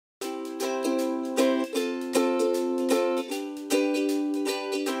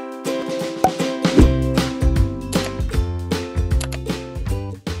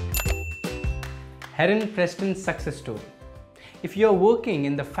Heron Preston's success story. If you're working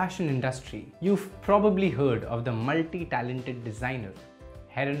in the fashion industry, you've probably heard of the multi-talented designer,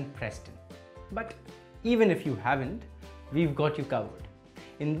 Heron Preston. But even if you haven't, we've got you covered.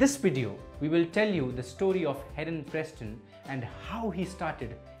 In this video, we will tell you the story of Heron Preston and how he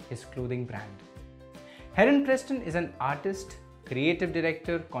started his clothing brand. Heron Preston is an artist, creative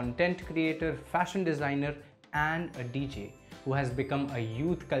director, content creator, fashion designer, and a DJ who has become a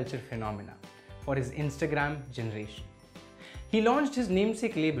youth culture phenomena for his Instagram generation. He launched his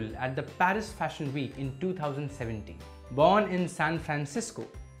namesake label at the Paris Fashion Week in 2017. Born in San Francisco,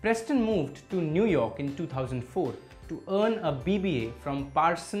 Preston moved to New York in 2004 to earn a BBA from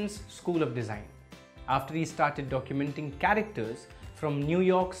Parsons School of Design. After he started documenting characters from New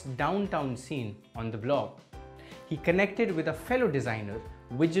York's downtown scene on the blog, he connected with a fellow designer,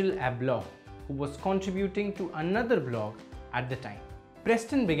 Vigil Abloh, who was contributing to another blog at the time.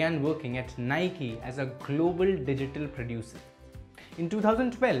 Preston began working at Nike as a global digital producer. In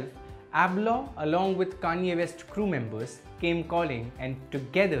 2012, Abloh, along with Kanye West crew members, came calling, and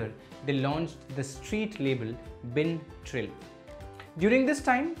together they launched the street label Bin Trill. During this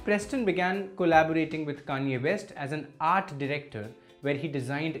time, Preston began collaborating with Kanye West as an art director, where he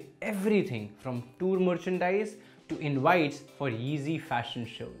designed everything from tour merchandise to invites for Yeezy fashion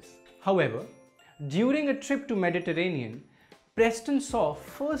shows. However, during a trip to Mediterranean, Preston saw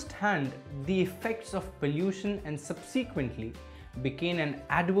firsthand the effects of pollution and subsequently became an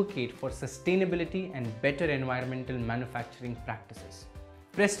advocate for sustainability and better environmental manufacturing practices.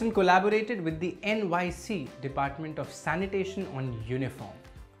 Preston collaborated with the NYC Department of Sanitation on Uniform,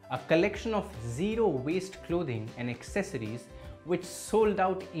 a collection of zero-waste clothing and accessories which sold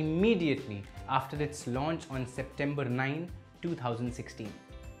out immediately after its launch on September 9, 2016.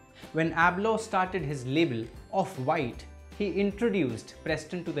 When Abloh started his label Off-White, he introduced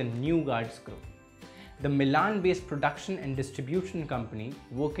Preston to the New Guards Group, the Milan-based production and distribution company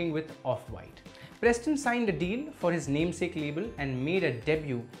working with Off-White. Preston signed a deal for his namesake label and made a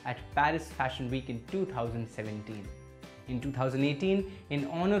debut at Paris Fashion Week in 2017. In 2018, in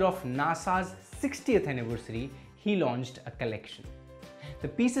honor of NASA's 60th anniversary, he launched a collection. The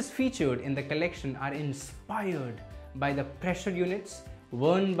pieces featured in the collection are inspired by the pressure units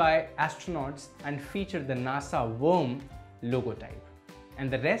worn by astronauts and feature the NASA worm logotype.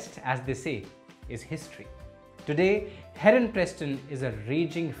 And the rest, as they say, is history. Today, Heron Preston is a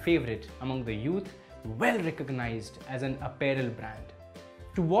raging favorite among the youth, well recognized as an apparel brand.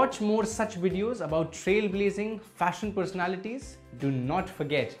 To watch more such videos about trailblazing fashion personalities, do not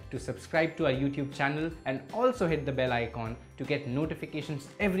forget to subscribe to our YouTube channel and also hit the bell icon to get notifications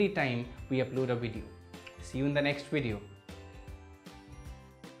every time we upload a video. See you in the next video.